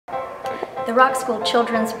The Rock School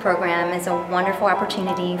Children's Program is a wonderful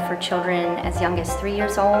opportunity for children as young as 3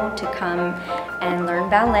 years old to come and learn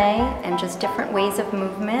ballet and just different ways of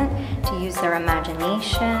movement, to use their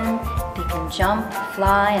imagination. They can jump,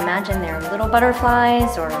 fly, imagine they're little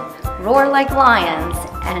butterflies or roar like lions,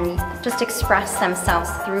 and just express themselves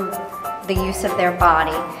through the use of their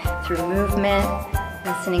body, through movement,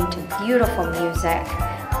 listening to beautiful music,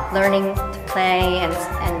 learning to play and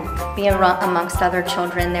be amongst other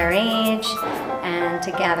children their age, and to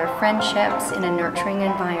gather friendships in a nurturing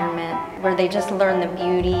environment where they just learn the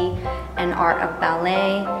beauty and art of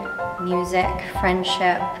ballet, music,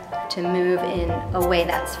 friendship, to move in a way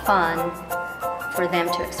that's fun for them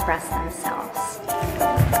to express themselves.